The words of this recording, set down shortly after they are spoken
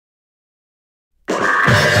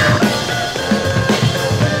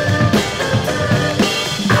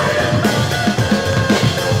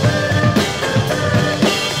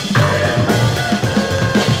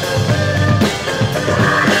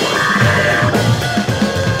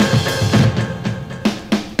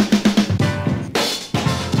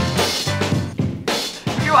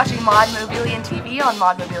Mod Mobilian TV on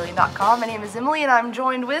modmobilian.com. My name is Emily and I'm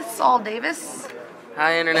joined with Saul Davis.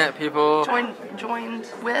 Hi Internet people. Joined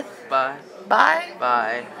with? Bye. Bye?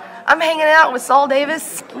 Bye. I'm hanging out with Saul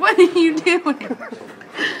Davis. What are you doing?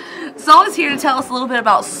 Saul is here to tell us a little bit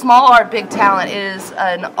about Small Art Big Talent. It is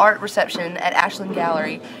an art reception at Ashland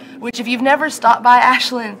Gallery, which if you've never stopped by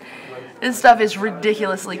Ashland, this stuff is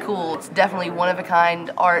ridiculously cool. It's definitely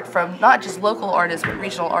one-of-a-kind art from not just local artists, but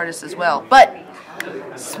regional artists as well. But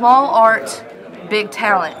Small Art Big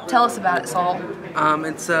Talent. Tell us about it, Saul.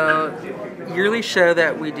 It's a yearly show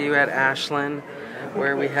that we do at Ashland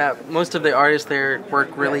where we have most of the artists there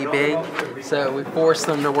work really big, so we force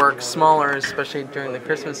them to work smaller, especially during the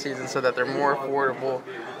Christmas season, so that they're more affordable,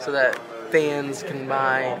 so that fans can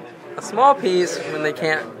buy a small piece when they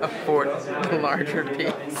can't afford the larger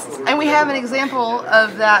piece. And we have an example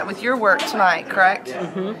of that with your work tonight, correct?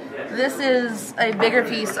 Mm-hmm. This is a bigger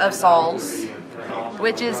piece of Saul's,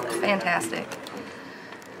 which is fantastic.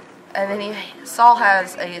 And then Saul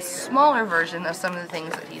has a smaller version of some of the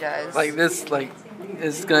things that he does. Like this,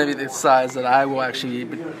 is going to be the size that I will actually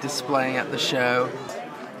be displaying at the show.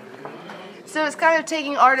 So it's kind of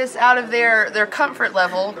taking artists out of their comfort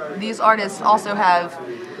level. These artists also have,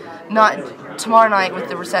 not tomorrow night with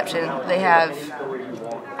the reception, they have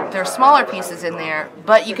their smaller pieces in there,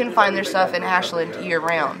 but you can find their stuff in Ashland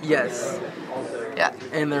year-round. Yes. Yeah.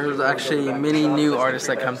 And there's actually many new artists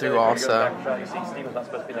that come through also.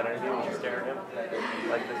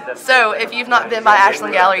 So if you've not been by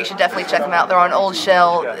Ashland Gallery, you should definitely check them out. They're on Old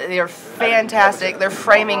Shell. They're fantastic. They're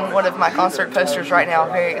framing one of my concert posters right now.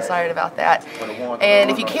 I'm very excited about that.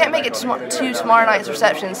 And if you can't make it to tomorrow night's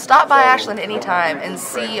reception, stop by Ashland anytime and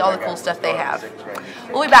see all the cool stuff they have.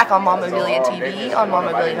 We'll be back on Mod Mobilian TV on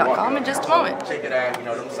modmobilian.com in just a moment.